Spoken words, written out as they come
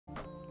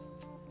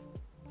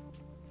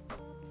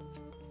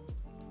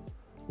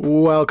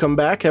Welcome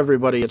back,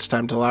 everybody. It's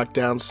time to lock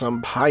down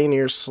some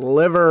Pioneer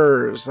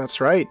Slivers.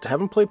 That's right.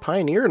 Haven't played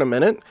Pioneer in a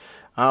minute.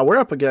 We're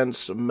up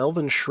against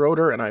Melvin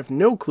Schroeder, and I have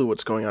no clue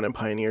what's going on in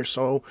Pioneer,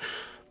 so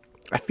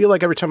I feel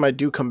like every time I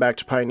do come back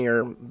to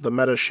Pioneer, the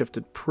meta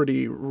shifted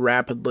pretty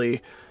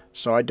rapidly,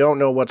 so I don't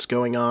know what's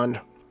going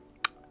on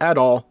at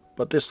all,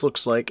 but this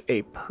looks like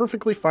a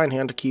perfectly fine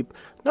hand to keep.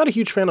 Not a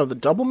huge fan of the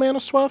double mana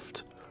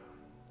Swift,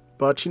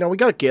 but, you know, we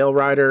got Gale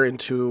Rider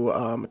into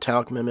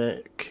Metallic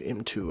Mimic,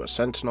 into a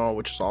Sentinel,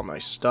 which is all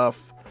nice stuff.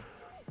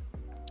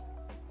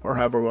 Or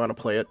however we want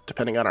to play it,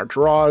 depending on our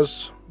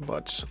draws.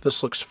 But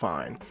this looks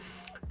fine.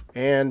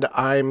 And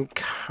I'm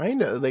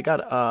kind of... They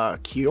got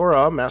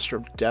Kiora, Master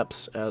of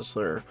Depths, as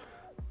their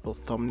little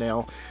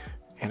thumbnail.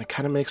 And it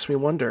kind of makes me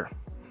wonder,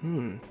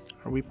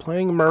 are we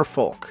playing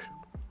Merfolk?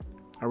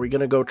 Are we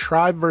going to go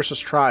Tribe versus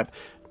Tribe?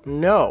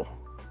 No,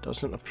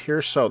 doesn't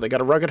appear so. They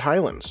got a Rugged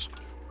Highlands.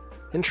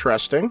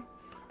 Interesting.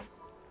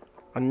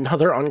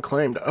 Another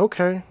Unclaimed.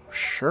 Okay,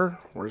 sure.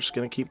 We're just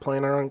going to keep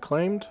playing our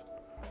Unclaimed.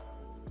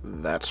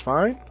 That's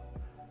fine.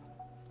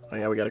 Oh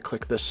yeah, we got to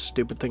click this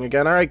stupid thing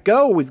again. Alright,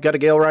 go! We've got a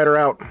Gale Rider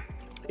out.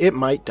 It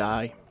might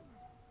die.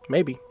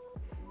 Maybe.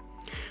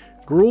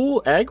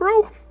 Gruul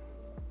Aggro?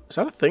 Is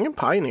that a thing in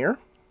Pioneer?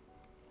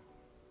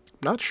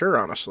 Not sure,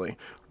 honestly.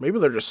 Maybe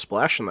they're just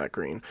splashing that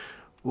green.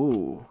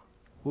 Ooh.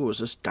 Ooh, is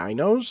this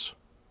dinos?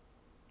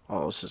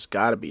 Oh, this has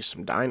got to be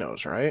some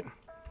dinos, right?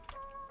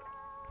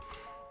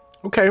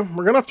 Okay,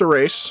 we're going to have to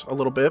race a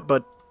little bit,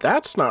 but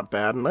that's not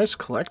bad. Nice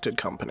collected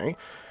company.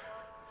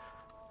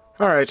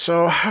 Alright,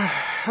 so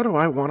how do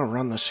I want to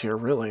run this here,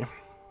 really?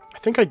 I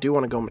think I do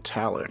want to go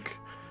Metallic.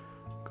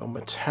 Go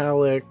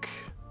Metallic.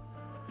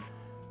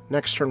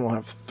 Next turn we'll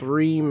have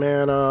 3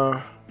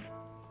 mana.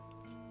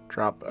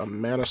 Drop a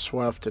Mana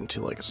Swift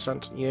into like a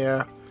Sentinel.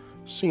 Yeah,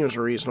 seems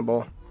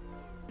reasonable.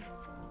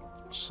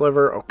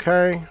 Sliver,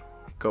 okay.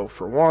 Go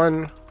for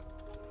 1.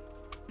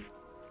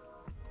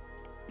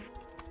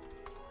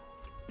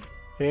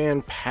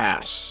 And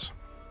pass.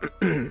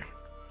 Another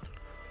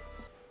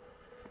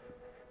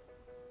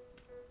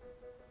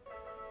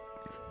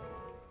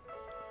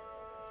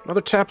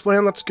tapped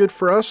land, that's good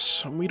for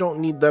us. We don't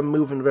need them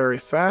moving very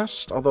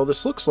fast. Although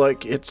this looks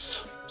like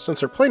it's...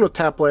 Since they're playing with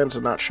tapped lands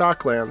and not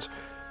shock lands,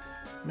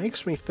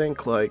 makes me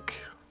think like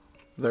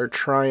they're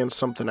trying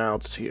something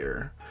else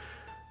here.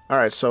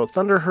 Alright, so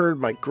Thunderherd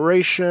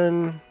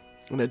Migration.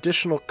 An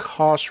additional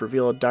cost,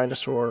 reveal a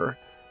dinosaur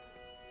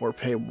or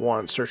pay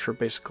 1. Search for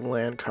basic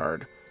land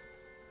card.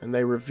 And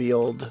they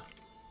revealed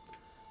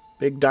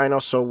big dino.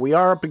 So we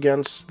are up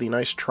against the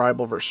nice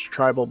tribal versus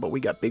tribal, but we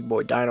got big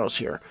boy dinos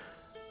here.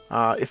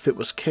 If it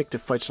was kicked, it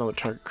fights another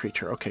target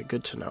creature. Okay,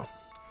 good to know.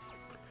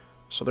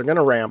 So they're going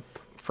to ramp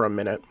for a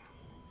minute.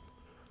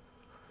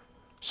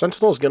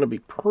 Sentinel is going to be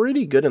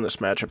pretty good in this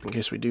matchup in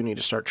case we do need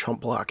to start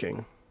chump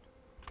blocking.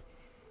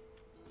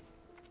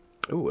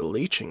 Ooh, a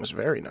leeching is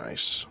very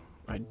nice.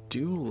 I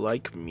do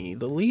like me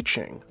the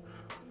leeching.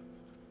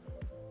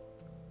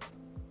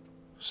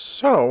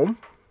 So,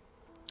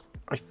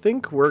 I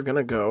think we're going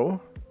to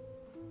go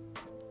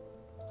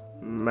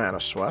Mana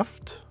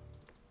Swift.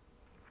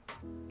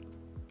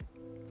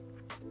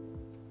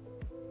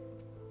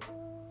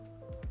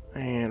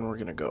 And we're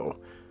going to go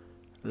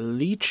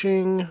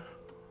Leeching,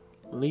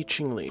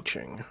 Leeching,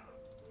 Leeching.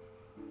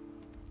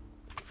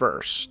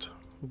 First.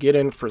 Get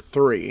in for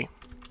 3.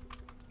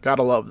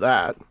 Gotta love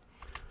that.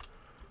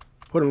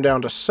 Put him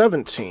down to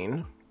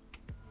 17.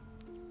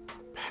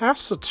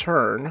 Pass the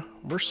turn.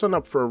 We're setting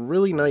up for a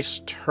really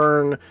nice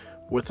turn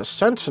with a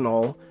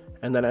Sentinel,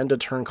 and then end of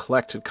turn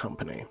collected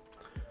company.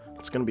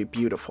 It's going to be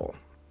beautiful.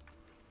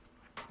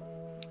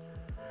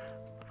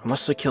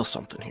 Unless they kill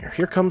something here.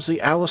 Here comes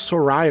the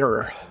Allosaur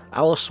Rider.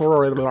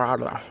 Allosaur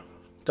Rider.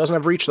 Doesn't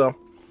have reach, though.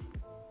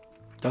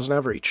 Doesn't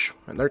have reach.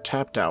 And they're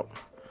tapped out.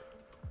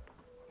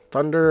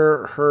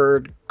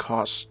 Thunderherd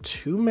costs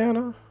 2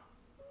 mana.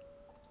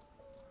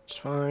 It's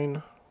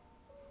fine.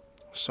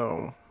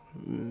 So,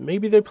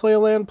 maybe they play a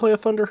land, play a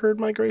Thunderherd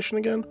Migration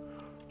again?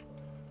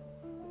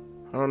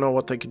 I don't know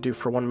what they could do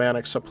for 1 mana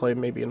except play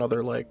maybe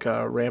another, like,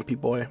 Rampy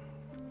Boy.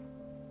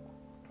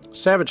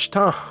 Savage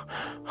Tongue.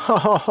 Ha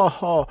ha ha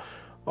ha.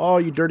 Oh,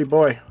 you dirty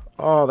boy.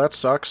 Oh, that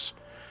sucks.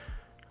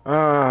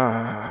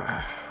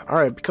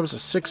 Alright, becomes a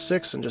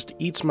 6/6 and just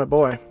eats my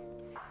boy.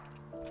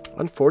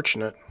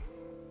 Unfortunate.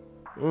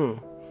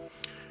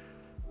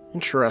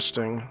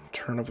 Interesting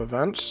turn of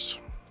events.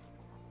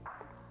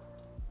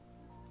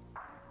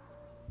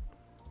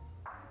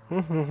 We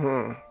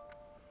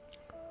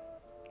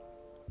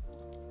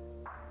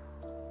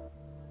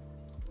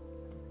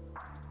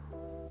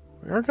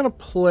are going to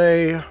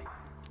play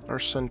our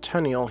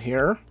Centennial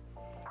here.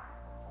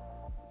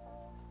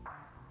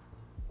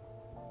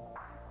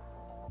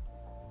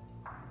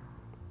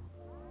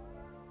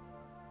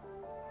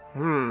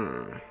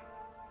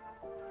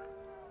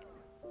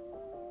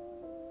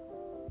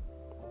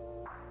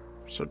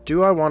 So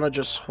do I want to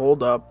just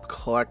hold up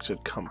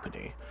collected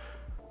company?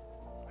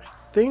 I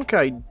think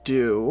I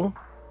do.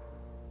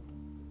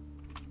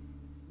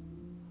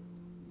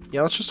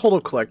 Yeah, let's just hold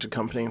up collected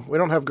company. We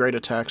don't have great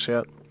attacks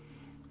yet.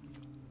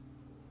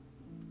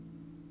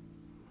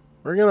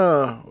 We're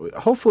gonna...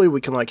 Hopefully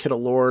we can, like, hit a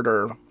Lord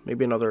or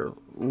maybe another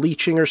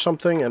leeching or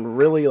something and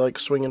really, like,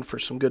 swing in for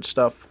some good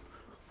stuff.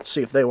 Let's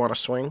see if they want to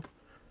swing.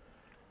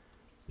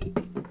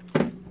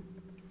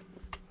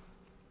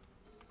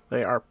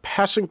 They are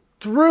passing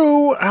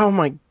through! Oh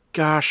my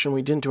gosh, and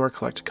we didn't do our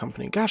collected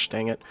company. Gosh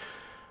dang it.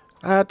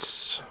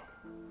 That's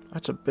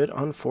a bit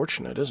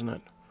unfortunate, isn't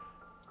it?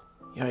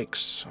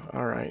 Yikes.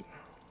 Alright.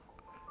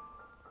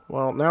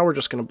 Well, now we're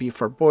just going to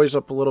beef our boys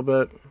up a little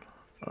bit.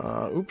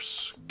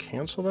 Oops.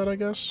 Cancel that, I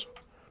guess.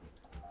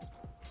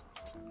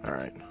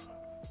 Alright.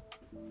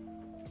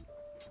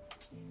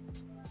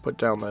 Put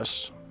down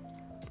this.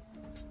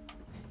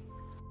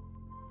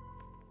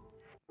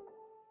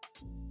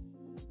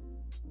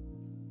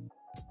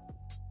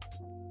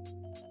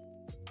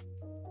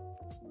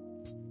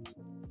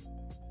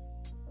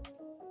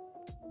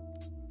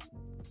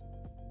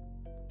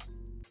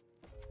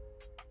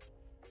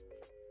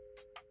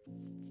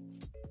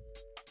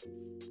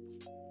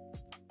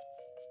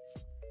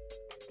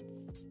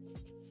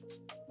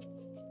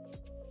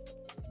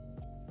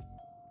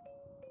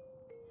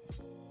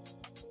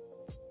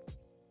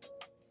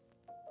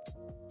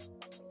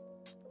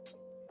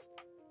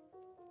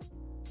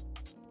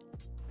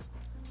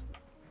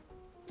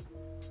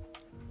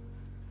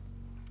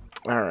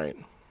 Alright.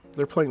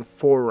 They're playing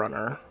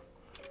Forerunner.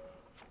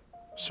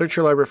 Search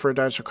your library for a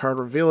dinosaur card,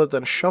 reveal it,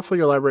 then shuffle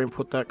your library and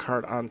put that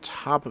card on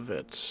top of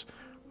it.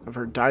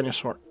 Whenever a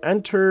dinosaur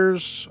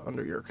enters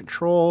under your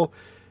control,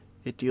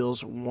 it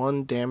deals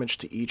 1 damage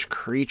to each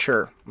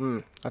creature.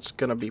 That's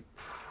going to be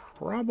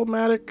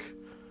problematic.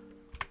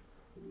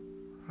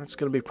 That's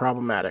going to be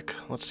problematic.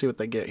 Let's see what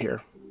they get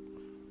here.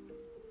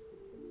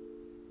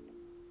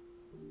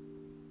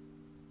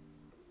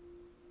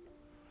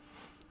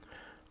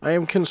 I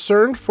am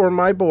concerned for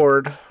my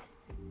board.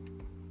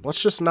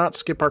 Let's just not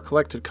skip our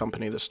collected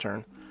company this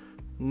turn.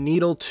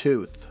 Needle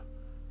Tooth.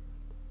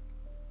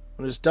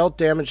 When it is dealt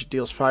damage, it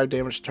deals 5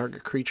 damage to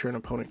target creature and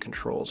opponent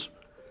controls.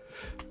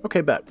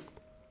 Okay, bet.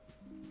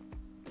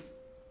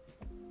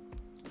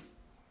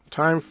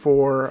 Time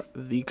for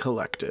the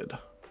collected.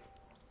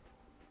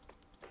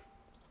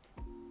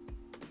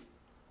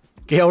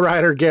 Gale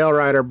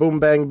Rider,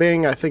 boom, bang,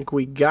 bing. I think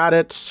we got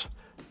it.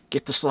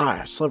 Get the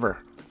sliver.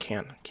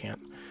 Can't.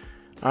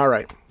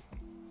 Alright.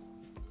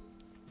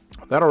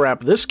 That'll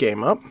wrap this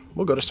game up.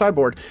 We'll go to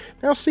sideboard.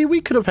 Now, see, we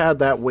could have had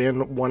that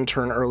win 1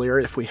 turn earlier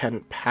if we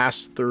hadn't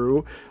passed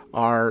through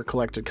our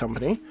collected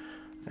company.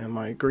 And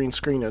my green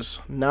screen is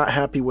not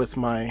happy with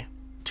my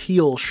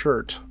teal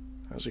shirt,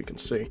 as you can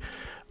see.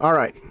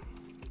 Alright.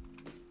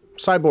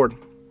 Sideboard.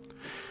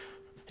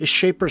 Is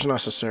Shapers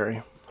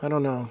necessary? I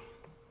don't know.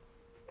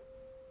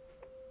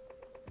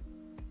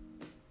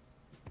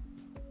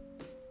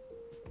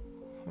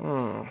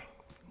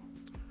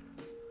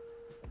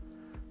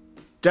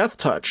 Death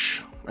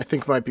Touch, I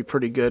think, might be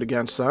pretty good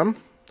against them.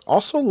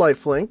 Also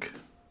Lifelink.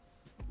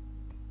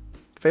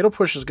 Fatal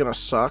Push is going to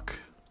suck.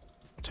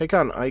 Take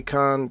out an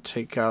Icon,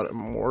 take out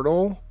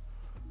Immortal.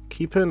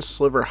 Keep in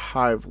Sliver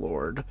Hive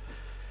Lord.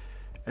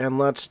 And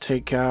let's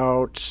take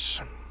out...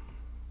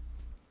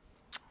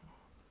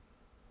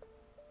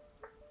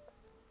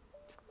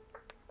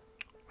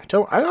 I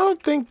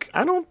don't think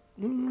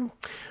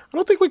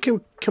we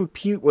can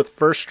compete with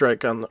First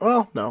Strike on the...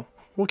 Well, no.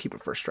 We'll keep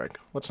it First Strike.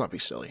 Let's not be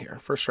silly here.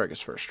 First Strike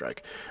is First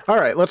Strike.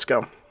 Alright, let's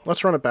go.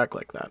 Let's run it back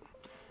like that.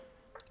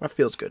 That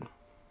feels good.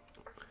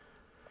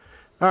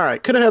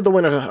 Alright, could have had the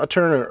win a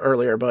turn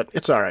earlier, but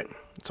it's alright.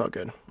 It's all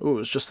good. Ooh, it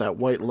was just that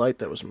white light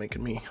that was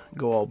making me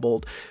go all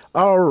bold.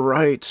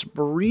 Alright,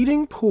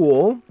 Breeding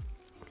Pool.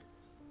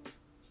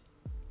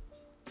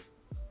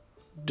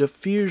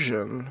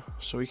 Diffusion.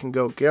 So we can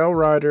go Gale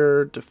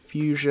Rider,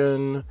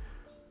 Diffusion...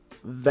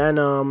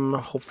 Venom,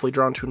 hopefully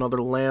drawn to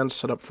another land,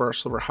 set up for our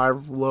Sliver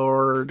Hive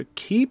Lord.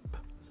 Keep.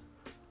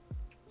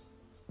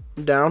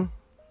 Down.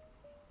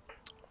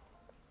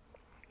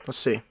 Let's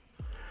see.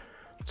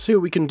 Let's see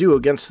what we can do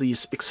against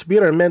these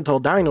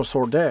experimental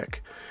dinosaur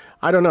deck.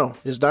 I don't know.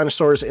 Is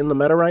Dinosaurs in the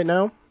meta right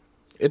now?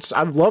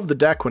 I've loved the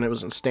deck when it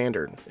was in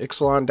Standard.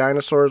 Ixalan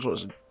Dinosaurs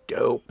was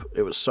dope.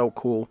 It was so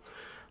cool.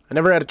 I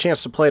never had a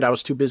chance to play it. I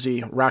was too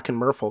busy rocking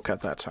Merfolk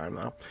at that time,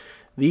 though.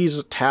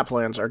 These tap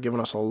lands are giving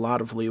us a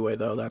lot of leeway,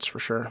 though, that's for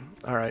sure.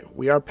 Alright,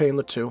 we are paying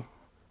the 2.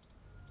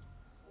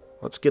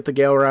 Let's get the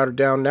Gale Rider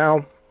down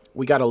now.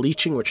 We got a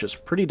Leeching, which is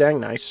pretty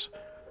dang nice.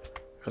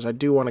 Because I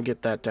do want to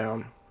get that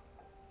down.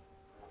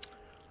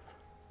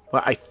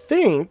 But I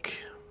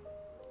think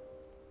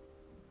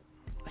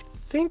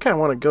I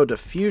want to go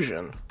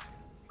Diffusion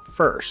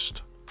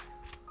first.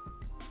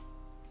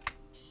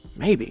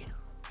 Maybe.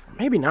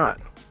 Maybe not.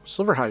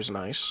 Sliver Hive's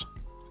nice.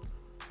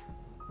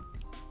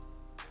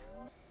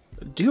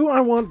 Do I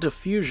want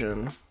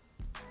Diffusion,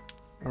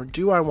 or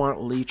do I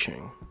want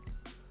Leeching?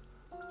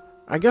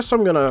 I guess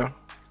I'm gonna...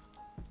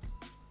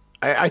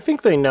 I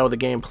think they know the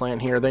game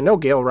plan here. They know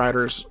Gale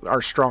Riders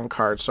are strong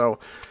cards, so...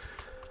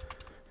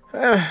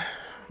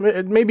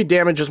 maybe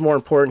damage is more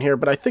important here,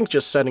 but I think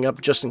just setting up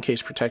just in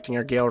case protecting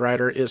our Gale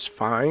Rider is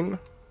fine.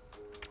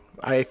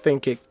 I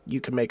think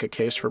you can make a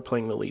case for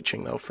playing the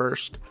Leeching, though,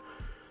 first.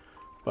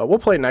 But we'll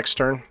play next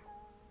turn.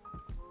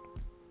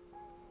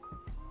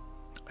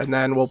 And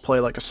then we'll play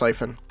like a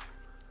Siphon.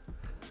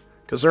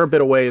 Because they're a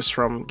bit of ways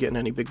from getting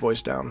any big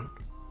boys down.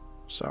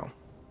 So,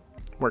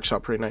 works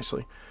out pretty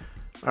nicely.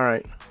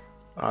 Alright.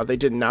 They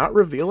did not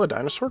reveal a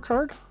dinosaur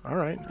card?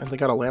 Alright. And they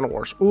got a Land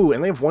Wars. Ooh,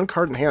 and they have one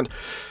card in hand.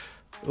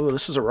 Ooh,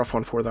 this is a rough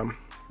one for them.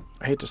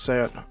 I hate to say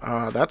it.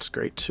 That's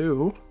great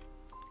too.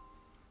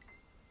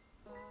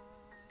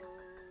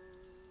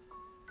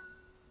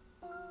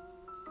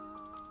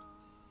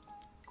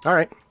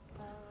 Alright.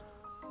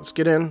 Let's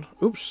get in.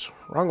 Oops,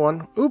 wrong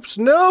one. Oops,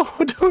 no!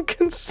 Don't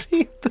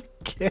concede the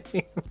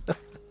game.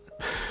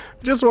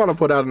 Just want to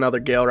put out another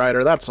Gale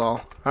Rider, that's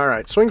all.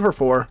 Alright, swing for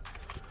 4.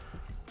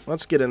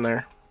 Let's get in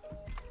there.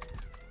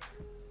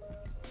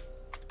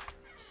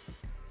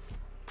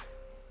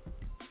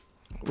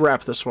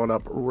 Wrap this one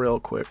up real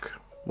quick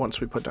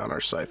once we put down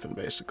our Siphon,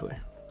 basically.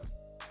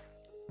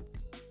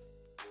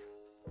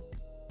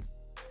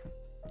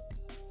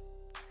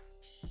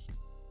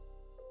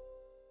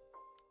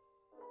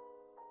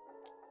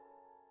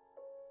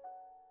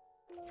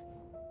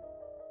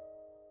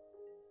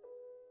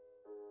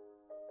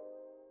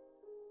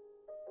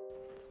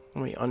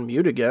 Let me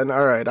unmute again.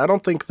 Alright, I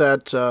don't think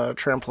that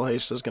Trample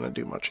Haste is going to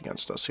do much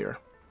against us here.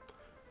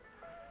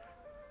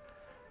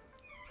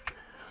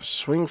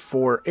 Swing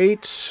for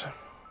 8.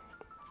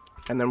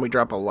 And then we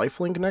drop a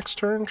lifelink next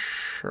turn?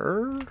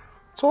 Sure.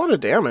 It's a lot of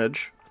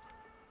damage.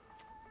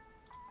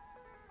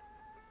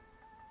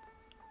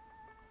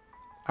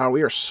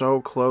 We are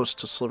so close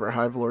to Sliver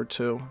Hive Lord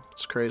too.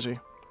 It's crazy.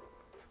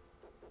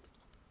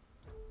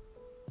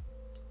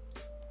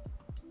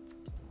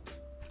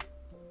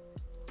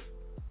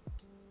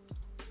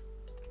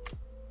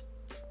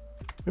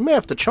 We may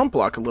have to chump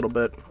block a little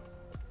bit.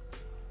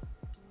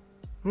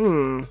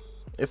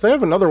 If they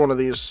have another one of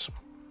these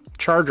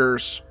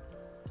chargers,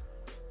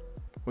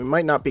 we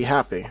might not be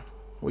happy.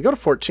 We go to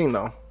 14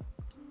 though.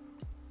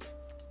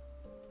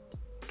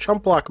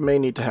 Chump block may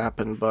need to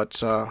happen,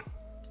 but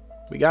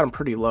we got them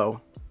pretty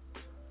low.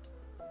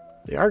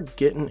 They are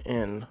getting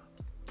in.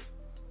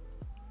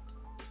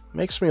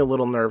 Makes me a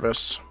little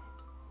nervous.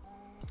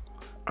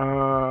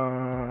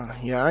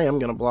 Yeah, I am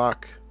gonna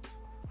block.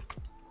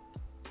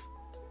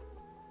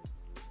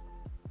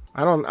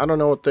 I don't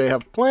know what they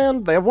have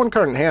planned. They have one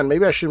card in hand.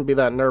 Maybe I shouldn't be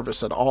that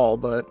nervous at all,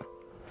 but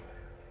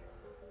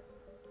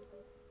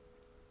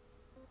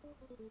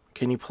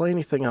can you play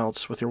anything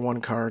else with your one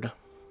card?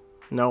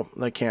 No,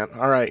 they can't.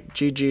 Alright,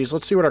 GG's.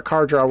 Let's see what our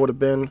card draw would have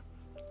been.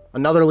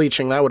 Another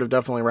leeching. That would have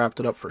definitely wrapped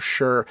it up for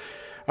sure.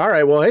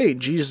 Alright, well, hey,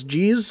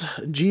 G's.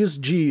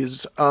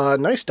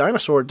 Nice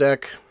dinosaur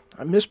deck.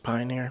 I miss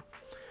Pioneer.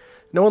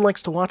 No one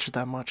likes to watch it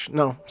that much.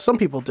 No, some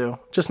people do.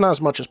 Just not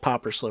as much as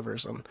Pauper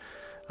Slivers. And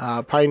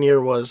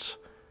Pioneer was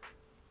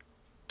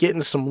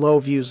getting some low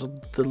views.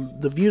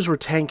 The views were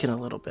tanking a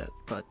little bit,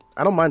 but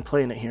I don't mind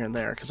playing it here and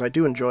there because I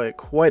do enjoy it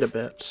quite a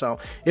bit. So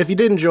if you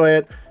did enjoy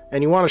it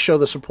and you want to show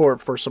the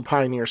support for some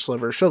Pioneer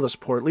Slivers, show the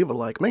support, leave a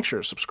like, make sure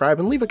to subscribe,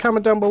 and leave a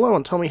comment down below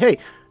and tell me, hey,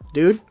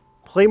 dude,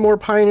 play more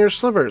Pioneer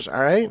Slivers,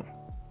 alright?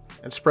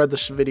 And spread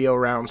this video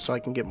around so I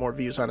can get more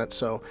views on it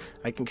so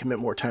I can commit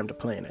more time to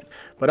playing it.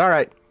 But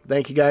alright,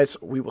 thank you guys.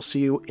 We will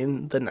see you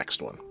in the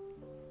next one.